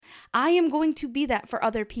I am going to be that for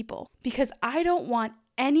other people because I don't want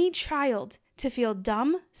any child to feel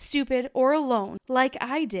dumb, stupid, or alone like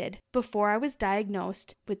I did before I was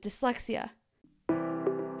diagnosed with dyslexia.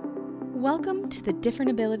 Welcome to the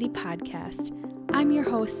Different Ability Podcast. I'm your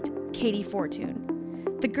host, Katie Fortune,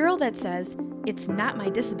 the girl that says, it's not my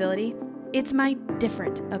disability, it's my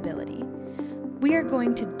different ability. We are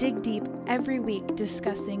going to dig deep every week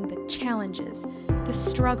discussing the challenges, the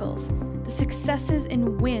struggles, the successes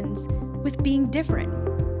and wins with being different.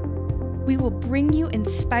 We will bring you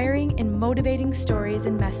inspiring and motivating stories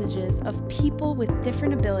and messages of people with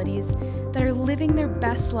different abilities that are living their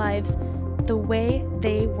best lives the way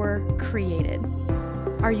they were created.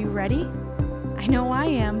 Are you ready? I know I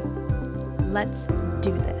am. Let's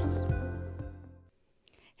do this.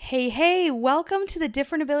 Hey, welcome to the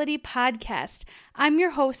Different Ability Podcast. I'm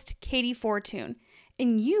your host, Katie Fortune,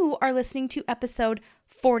 and you are listening to episode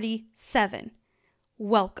 47.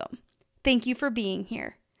 Welcome. Thank you for being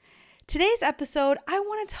here. Today's episode, I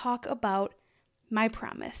want to talk about my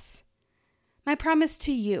promise. My promise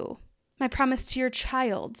to you, my promise to your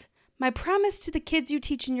child, my promise to the kids you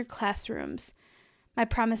teach in your classrooms, my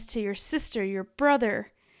promise to your sister, your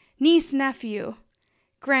brother, niece, nephew,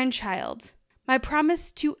 grandchild, my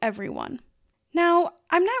promise to everyone. Now,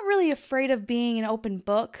 I'm not really afraid of being an open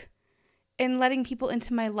book and letting people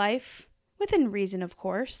into my life, within reason, of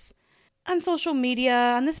course. On social media,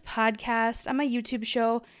 on this podcast, on my YouTube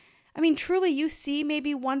show, truly you see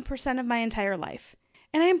maybe 1% of my entire life.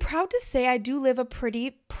 And I am proud to say I do live a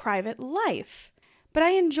pretty private life, but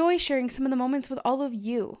I enjoy sharing some of the moments with all of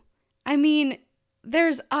you.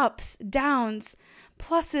 There's ups, downs,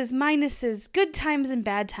 pluses, minuses, good times and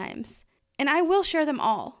bad times. And I will share them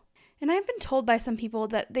all. And I've been told by some people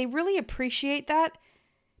that they really appreciate that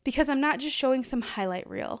because I'm not just showing some highlight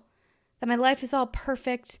reel, that my life is all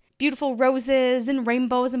perfect, beautiful roses and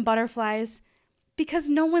rainbows and butterflies, because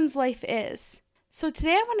no one's life is. So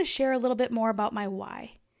today I want to share a little bit more about my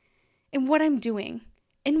why and what I'm doing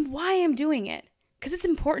and why I'm doing it, because it's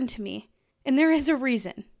important to me. And there is a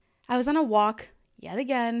reason. I was on a walk, yet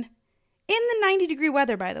again, in the 90-degree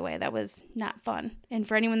weather, by the way. That was not fun. And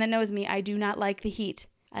for anyone that knows me, I do not like the heat.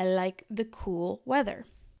 I like the cool weather.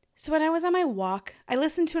 So when I was on my walk, I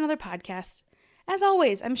listened to another podcast. As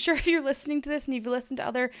always, I'm sure if you're listening to this and you've listened to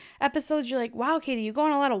other episodes, you're like, wow, Katie, you go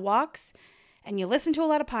on a lot of walks and you listen to a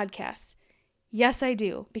lot of podcasts. Yes, I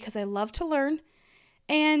do, because I love to learn,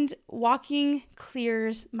 and walking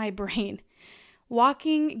clears my brain.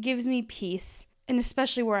 Walking gives me peace, and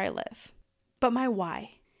especially where I live. But my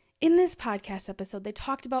why. In this podcast episode, they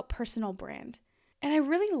talked about personal brand, and I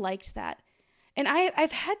really liked that. And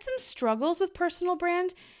I've had some struggles with personal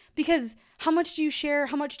brand because how much do you share?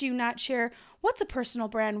 How much do you not share? What's a personal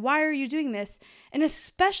brand? Why are you doing this? And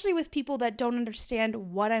especially with people that don't understand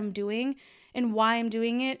what I'm doing and why I'm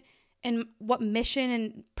doing it and what mission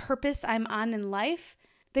and purpose I'm on in life,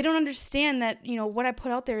 they don't understand that, what I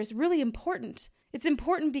put out there is really important. It's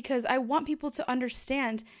important because I want people to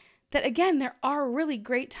understand that, again, there are really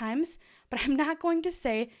great times, but I'm not going to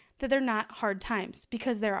say that they're not hard times,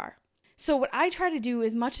 because there are. So what I try to do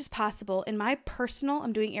as much as possible in my personal,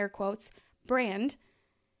 I'm doing air quotes, brand,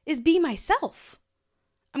 is be myself.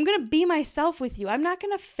 I'm going to be myself with you. I'm not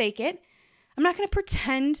going to fake it. I'm not going to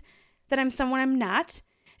pretend that I'm someone I'm not.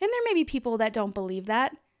 And there may be people that don't believe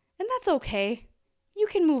that, and that's okay. You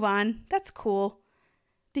can move on. That's cool.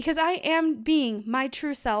 Because I am being my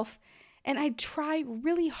true self, and I try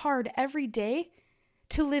really hard every day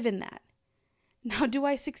to live in that. Now, do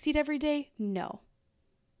I succeed every day? No,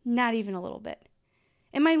 not even a little bit.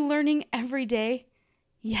 Am I learning every day?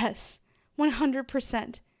 Yes,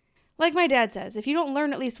 100%. Like my dad says, if you don't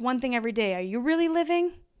learn at least one thing every day, are you really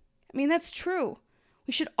living? That's true.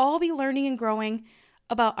 We should all be learning and growing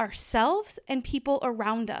about ourselves and people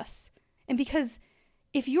around us. And because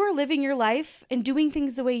if you're living your life and doing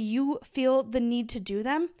things the way you feel the need to do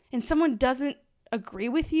them, and someone doesn't agree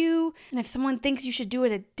with you, and if someone thinks you should do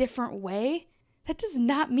it a different way, that does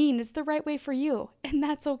not mean it's the right way for you. And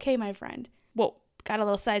that's okay, my friend. Whoa, got a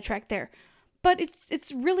little sidetracked there. But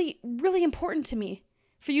it's really, really important to me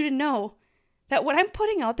for you to know that what I'm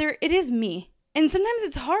putting out there, it is me. And sometimes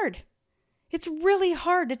it's hard. It's really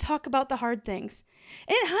hard to talk about the hard things.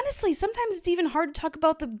 And honestly, sometimes it's even hard to talk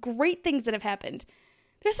about the great things that have happened.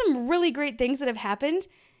 There's some really great things that have happened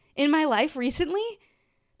in my life recently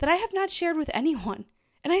that I have not shared with anyone.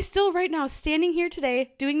 And I still right now, standing here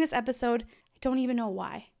today, doing this episode, I don't even know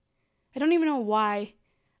why. I don't even know why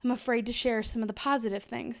I'm afraid to share some of the positive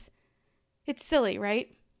things. It's silly,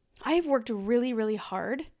 right? I have worked really, really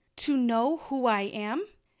hard to know who I am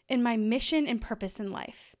and my mission and purpose in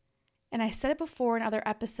life. And I said it before in other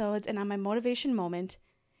episodes and on my motivation moment,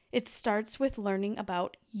 it starts with learning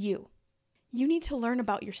about you. You need to learn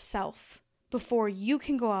about yourself before you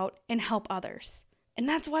can go out and help others. And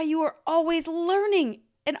that's why you are always learning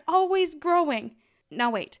and always growing.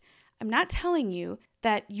 Now wait, I'm not telling you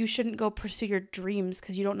that you shouldn't go pursue your dreams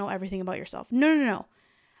because you don't know everything about yourself. No.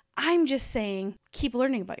 I'm just saying keep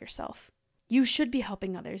learning about yourself. You should be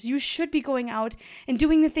helping others. You should be going out and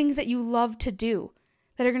doing the things that you love to do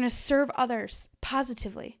that are going to serve others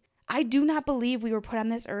positively. I do not believe we were put on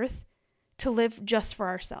this earth to live just for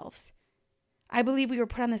ourselves. I believe we were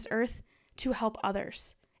put on this earth to help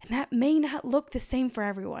others. And that may not look the same for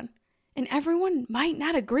everyone. And everyone might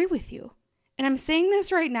not agree with you. And I'm saying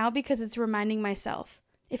this right now because it's reminding myself.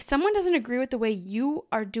 If someone doesn't agree with the way you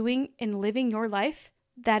are doing and living your life,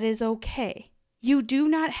 that is okay. You do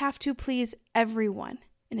not have to please everyone.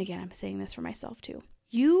 And again, I'm saying this for myself too.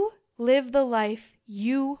 You live the life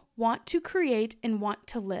you want to create and want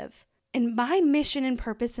to live. And my mission and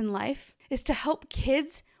purpose in life is to help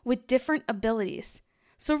kids with different abilities.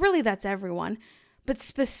 So really that's everyone, but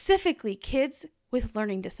specifically kids with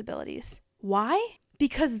learning disabilities. Why?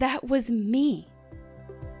 Because that was me.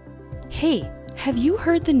 Hey, have you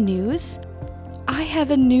heard the news? I have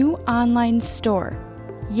a new online store.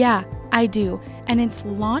 Yeah, I do. And it's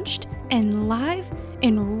launched and live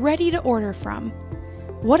and ready to order from.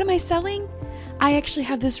 What am I selling? I actually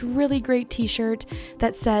have this really great t-shirt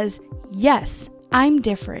that says, yes, I'm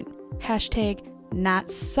different.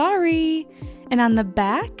 #NotSorry. And on the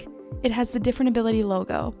back, it has the Different Ability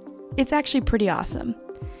logo. It's actually pretty awesome.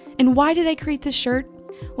 And why did I create this shirt?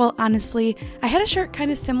 Well, honestly, I had a shirt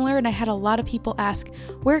kind of similar and I had a lot of people ask,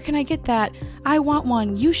 where can I get that? I want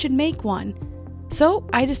one. You should make one. So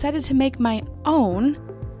I decided to make my own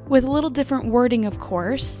with a little different wording, of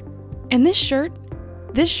course. And this shirt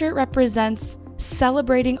represents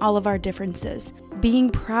celebrating all of our differences, being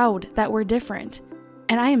proud that we're different.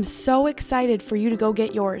 And I am so excited for you to go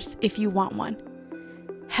get yours if you want one.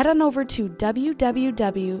 Head on over to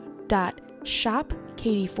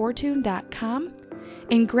www.shopkatiefortune.com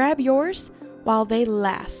and grab yours while they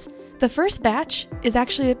last. The first batch is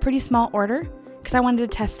actually a pretty small order because I wanted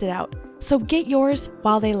to test it out. So get yours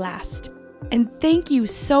while they last. And thank you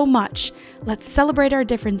so much. Let's celebrate our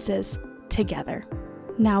differences together.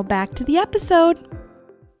 Now back to the episode.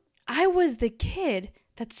 I was the kid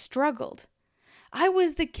that struggled. I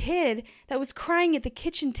was the kid that was crying at the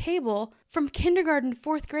kitchen table from kindergarten to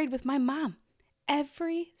 4th grade with my mom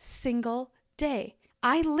every single day.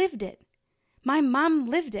 I lived it. My mom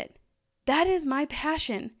lived it. That is my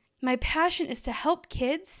passion. My passion is to help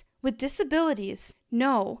kids with disabilities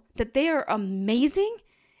know that they are amazing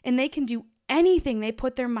and they can do anything they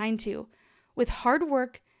put their mind to with hard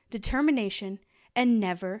work, determination, and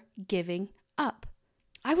never giving up.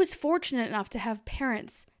 I was fortunate enough to have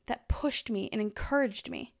parents that pushed me and encouraged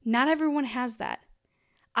me. Not everyone has that.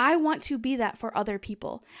 I want to be that for other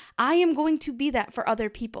people. I am going to be that for other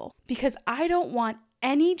people because I don't want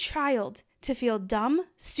any child to feel dumb,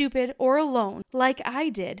 stupid, or alone like I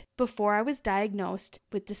did before I was diagnosed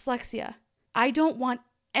with dyslexia. I don't want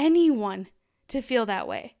anyone to feel that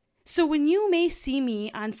way. So when you may see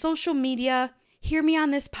me on social media, hear me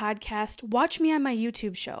on this podcast, watch me on my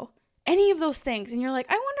YouTube show, any of those things, and you're like,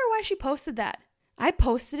 I wonder why she posted that. I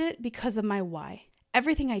posted it because of my why.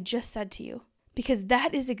 Everything I just said to you. Because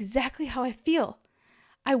that is exactly how I feel.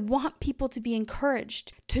 I want people to be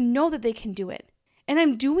encouraged, to know that they can do it. And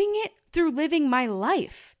I'm doing it through living my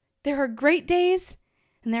life. There are great days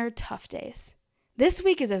and there are tough days. This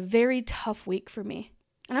week is a very tough week for me.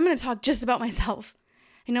 And I'm going to talk just about myself.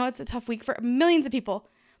 I know it's a tough week for millions of people,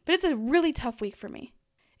 but it's a really tough week for me.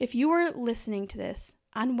 If you are listening to this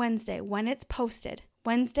on Wednesday, when it's posted,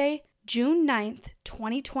 Wednesday, June 9th,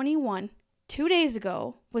 2021, 2 days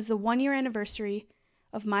ago was the 1-year anniversary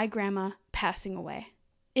of my grandma passing away.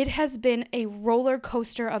 It has been a roller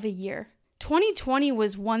coaster of a year. 2020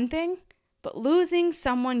 was one thing, but losing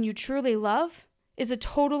someone you truly love is a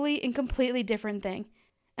totally and completely different thing.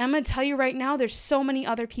 And I'm going to tell you right now, there's so many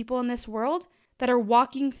other people in this world that are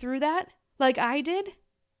walking through that like I did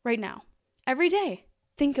right now. Every day.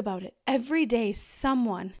 Think about it. Every day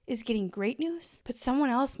someone is getting great news, but someone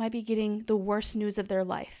else might be getting the worst news of their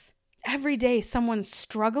life. Every day someone's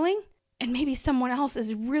struggling and maybe someone else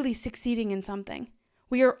is really succeeding in something.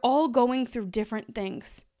 We are all going through different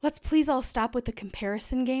things. Let's please all stop with the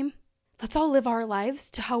comparison game. Let's all live our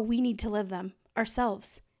lives to how we need to live them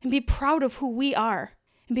ourselves and be proud of who we are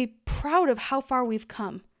and be proud of how far we've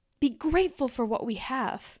come. Be grateful for what we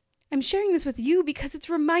have. I'm sharing this with you because it's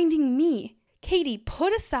reminding me, Katie,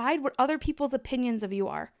 put aside what other people's opinions of you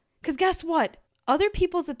are. Because guess what? Other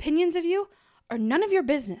people's opinions of you are none of your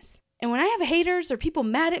business. And when I have haters or people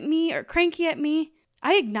mad at me or cranky at me,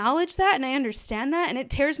 I acknowledge that and I understand that, and it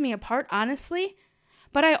tears me apart, honestly.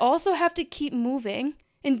 But I also have to keep moving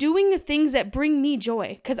and doing the things that bring me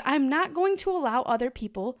joy, because I'm not going to allow other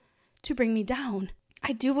people to bring me down.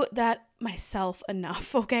 I do that myself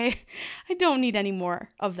enough, okay? I don't need any more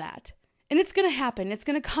of that. And it's going to happen. It's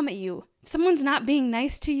going to come at you. If someone's not being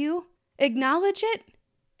nice to you, acknowledge it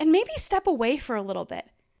and maybe step away for a little bit.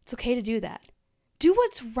 It's okay to do that. Do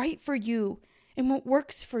what's right for you and what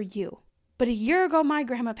works for you. But a year ago, my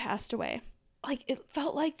grandma passed away. It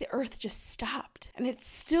felt like the earth just stopped. And it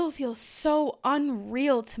still feels so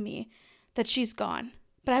unreal to me that she's gone.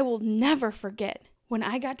 But I will never forget when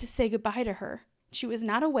I got to say goodbye to her. She was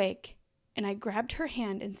not awake, and I grabbed her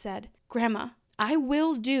hand and said, "Grandma, I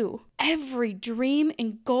will do every dream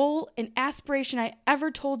and goal and aspiration I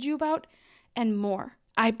ever told you about and more.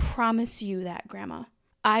 I promise you that, Grandma.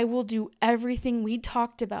 I will do everything we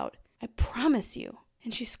talked about. I promise you."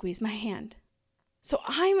 And she squeezed my hand. So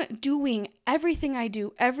I'm doing everything I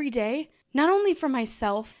do every day, not only for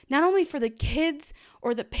myself, not only for the kids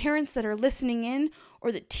or the parents that are listening in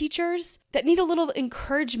or the teachers that need a little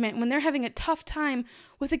encouragement when they're having a tough time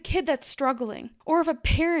with a kid that's struggling, or if a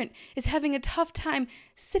parent is having a tough time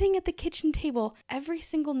sitting at the kitchen table every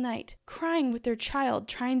single night crying with their child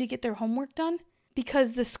trying to get their homework done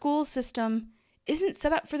because the school system isn't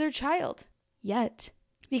set up for their child yet,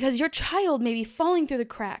 because your child may be falling through the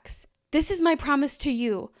cracks. This is my promise to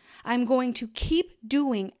you. I'm going to keep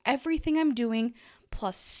doing everything I'm doing,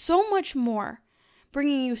 plus so much more,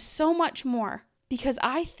 bringing you so much more, because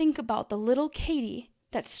I think about the little Katie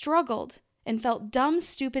that struggled and felt dumb,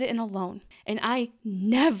 stupid, and alone. And I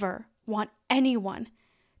never want anyone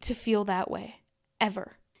to feel that way,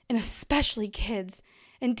 ever. And especially kids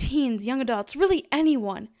and teens, young adults, really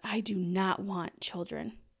anyone. I do not want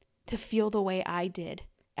children to feel the way I did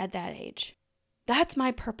at that age. That's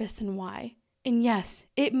my purpose and why. And yes,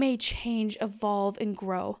 it may change, evolve, and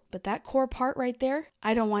grow. But that core part right there,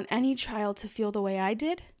 I don't want any child to feel the way I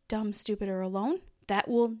did, dumb, stupid, or alone. That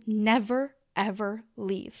will never, ever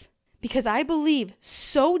leave. Because I believe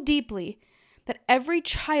so deeply that every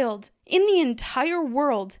child in the entire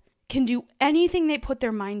world can do anything they put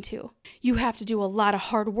their mind to. You have to do a lot of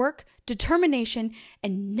hard work, determination,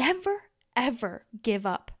 and never, ever give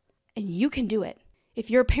up. And you can do it. If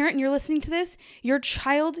you're a parent and you're listening to this, your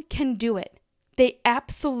child can do it. They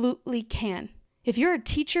absolutely can. If you're a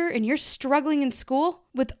teacher and you're struggling in school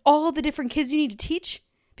with all the different kids you need to teach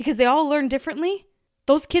because they all learn differently,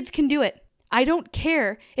 those kids can do it. I don't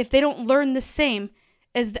care if they don't learn the same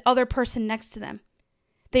as the other person next to them.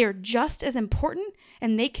 They are just as important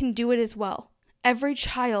and they can do it as well. Every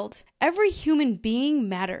child, every human being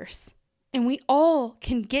matters. And we all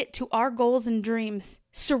can get to our goals and dreams.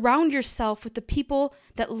 Surround yourself with the people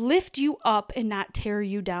that lift you up and not tear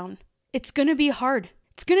you down. It's going to be hard.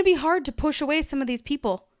 It's going to be hard to push away some of these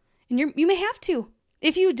people. And you may have to.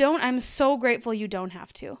 If you don't, I'm so grateful you don't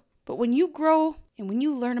have to. But when you grow and when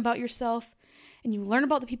you learn about yourself and you learn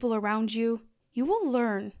about the people around you, you will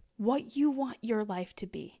learn what you want your life to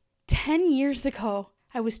be. 10 years ago,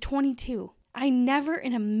 I was 22. I never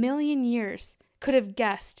in a million years could have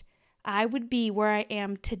guessed I would be where I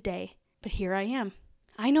am today, but here I am.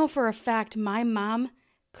 I know for a fact my mom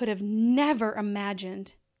could have never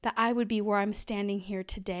imagined that I would be where I'm standing here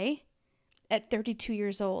today at 32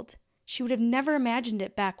 years old. She would have never imagined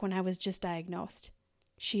it back when I was just diagnosed.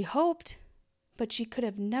 She hoped, but she could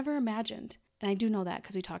have never imagined. And I do know that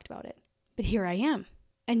because we talked about it. But here I am.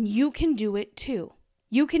 And you can do it too.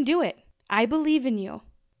 You can do it. I believe in you.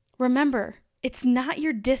 Remember, it's not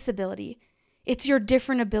your disability. It's your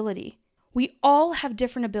different ability. We all have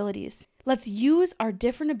different abilities. Let's use our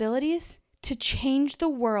different abilities to change the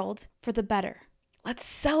world for the better. Let's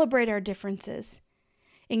celebrate our differences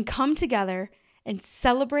and come together and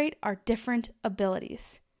celebrate our different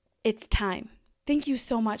abilities. It's time. Thank you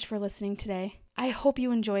so much for listening today. I hope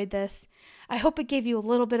you enjoyed this. I hope it gave you a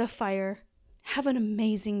little bit of fire. Have an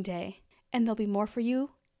amazing day. And there'll be more for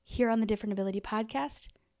you here on the Different Ability Podcast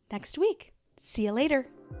next week. See you later.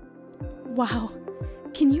 Wow,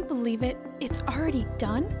 can you believe it? It's already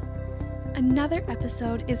done? Another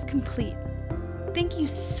episode is complete. Thank you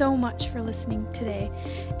so much for listening today.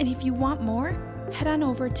 And if you want more, head on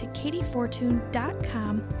over to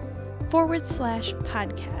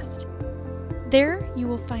katiefortune.com/podcast. There you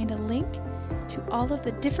will find a link to all of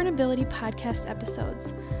the Different Ability Podcast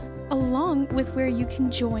episodes, along with where you can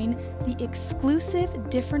join the exclusive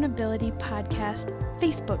Different Ability Podcast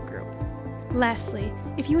Facebook group. Lastly,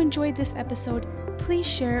 if you enjoyed this episode, please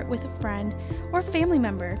share it with a friend or family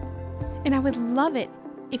member. And I would love it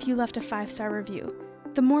if you left a 5-star review.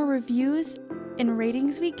 The more reviews and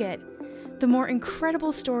ratings we get, the more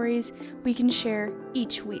incredible stories we can share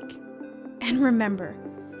each week. And remember,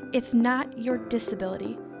 it's not your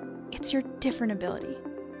disability, it's your different ability.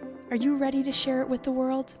 Are you ready to share it with the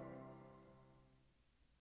world?